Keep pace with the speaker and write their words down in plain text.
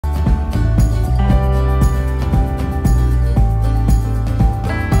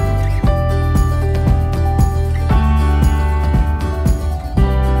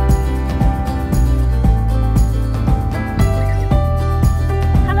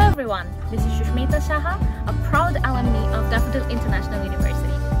everyone, this is Susmita Saha, a proud alumni of Daffodil International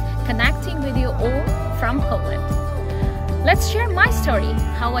University, connecting with you all from Poland. Let's share my story,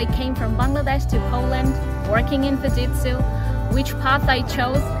 how I came from Bangladesh to Poland, working in Fujitsu, which path I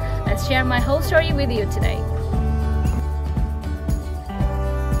chose. Let's share my whole story with you today.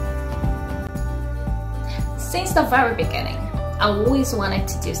 Since the very beginning, I always wanted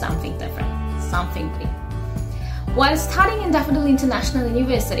to do something different, something big. While studying in Daffodil International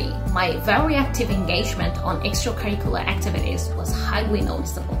University, my very active engagement on extracurricular activities was highly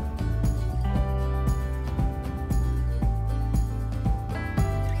noticeable.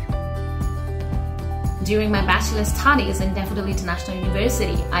 During my bachelor studies in Daffodil International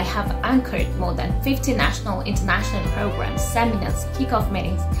University, I have anchored more than 50 national international programs, seminars, kick-off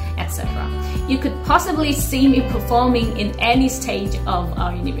meetings, etc. You could possibly see me performing in any stage of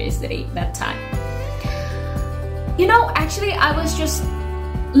our university that time. You know, actually I was just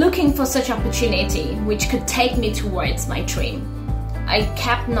looking for such opportunity which could take me towards my dream. I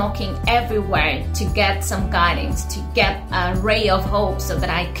kept knocking everywhere to get some guidance, to get a ray of hope so that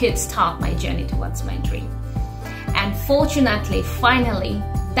I could start my journey towards my dream. And fortunately, finally,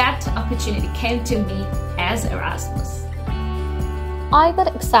 that opportunity came to me as Erasmus. I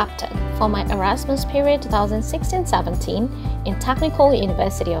got accepted for my Erasmus period 2016-17 in Technical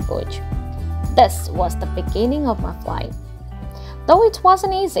University of Lodz. This was the beginning of my flight. Though it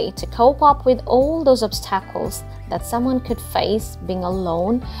wasn't easy to cope up with all those obstacles that someone could face being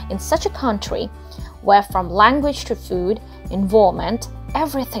alone in such a country where from language to food, environment,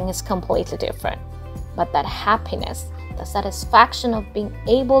 everything is completely different. But that happiness, the satisfaction of being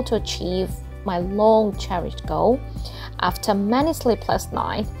able to achieve my long cherished goal after many sleepless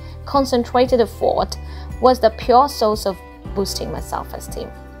nights, concentrated effort, was the pure source of boosting my self-esteem.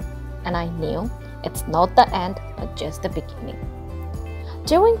 And I knew it's not the end, but just the beginning.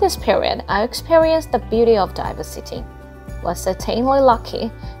 During this period, I experienced the beauty of diversity. Was certainly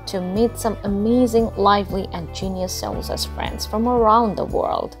lucky to meet some amazing, lively and genius souls as friends from around the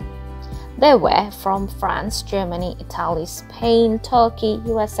world. They were from France, Germany, Italy, Spain, Turkey,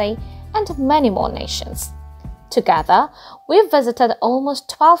 USA, and many more nations. Together, we visited almost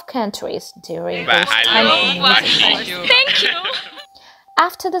 12 countries during those 10 years. Thank you!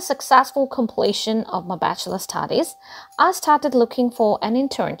 After the successful completion of my bachelor studies, I started looking for an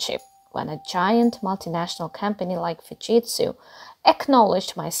internship when a giant multinational company like Fujitsu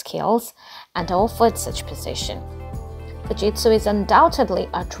acknowledged my skills and offered such position. Fujitsu is undoubtedly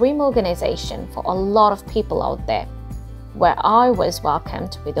a dream organization for a lot of people out there, where I was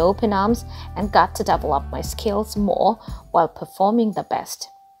welcomed with open arms and got to develop my skills more while performing the best.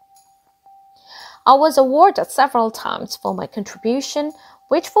 I was awarded several times for my contribution,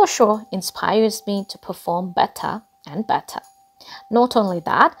 which for sure inspires me to perform better and better. Not only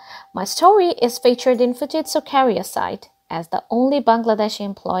that, my story is featured in Fujitsu career site as the only Bangladeshi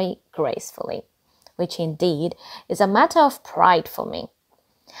employee gracefully, which indeed is a matter of pride for me.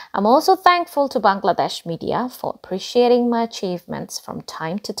 I'm also thankful to Bangladesh media for appreciating my achievements from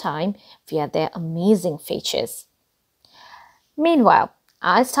time to time via their amazing features. Meanwhile,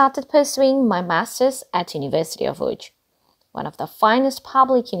 I started pursuing my master's at University of Lodz, one of the finest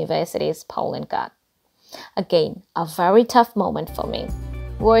public universities Poland got. Again, a very tough moment for me.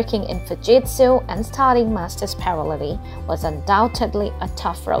 Working in Fujitsu and studying master's parallelly was undoubtedly a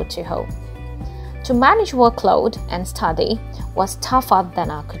tough road to hoe. To manage workload and study was tougher than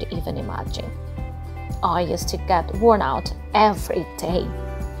I could even imagine. I used to get worn out every day,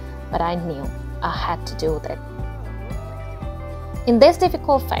 but I knew I had to do that. In this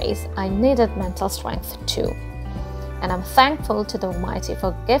difficult phase, I needed mental strength too, and I'm thankful to the Almighty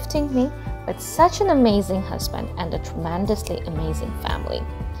for gifting me with such an amazing husband and a tremendously amazing family.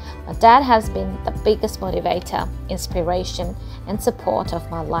 My dad has been the biggest motivator, inspiration, and support of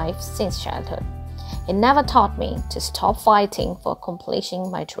my life since childhood. He never taught me to stop fighting for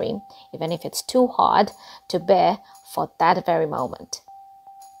accomplishing my dream, even if it's too hard to bear for that very moment.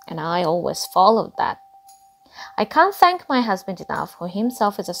 And I always followed that. I can't thank my husband enough, who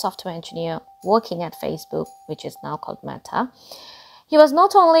himself is a software engineer working at Facebook, which is now called Meta. He was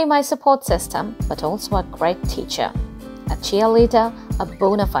not only my support system, but also a great teacher, a cheerleader, a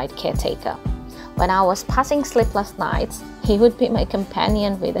bona fide caretaker. When I was passing sleepless nights, he would be my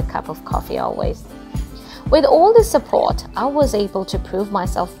companion with a cup of coffee always. With all this support, I was able to prove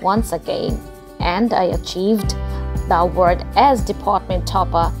myself once again, and I achieved the award as Department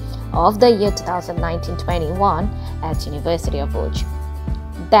Topper of the year 2019-21 at University of Lodz.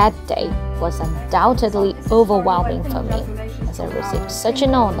 That day was undoubtedly overwhelming for me, as I received such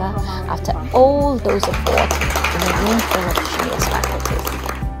an honor after all those efforts in a room full of genius faculties.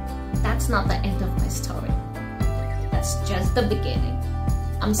 that's not the end of my story. That's just the beginning.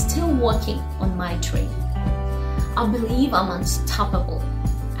 I'm still working on my dream. I believe I'm unstoppable,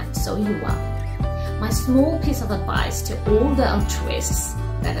 and so you are. My small piece of advice to all the altruists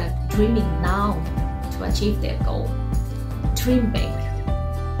that are dreaming now to achieve their goal: dream big.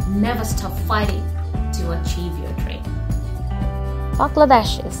 Never stop fighting to achieve your dream.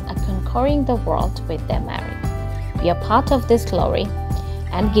 Bangladeshis are conquering the world with their merit. Be a part of this glory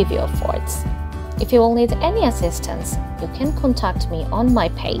and give your efforts. If you will need any assistance, you can contact me on my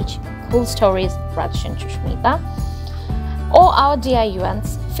page, Cool Stories Radishan Susmita, or our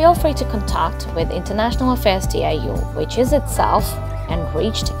DIUans. Feel free to contact with International Affairs DIU, which is itself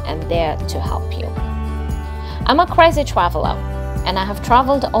enriched and there to help you. I'm a crazy traveler, and I have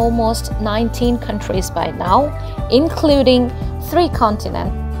traveled almost 19 countries by now, including 3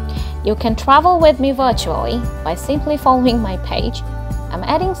 continents. You can travel with me virtually by simply following my page. I'm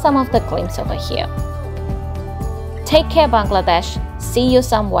adding some of the glimpses over here. Take care, Bangladesh. See you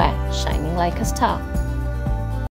somewhere shining like a star.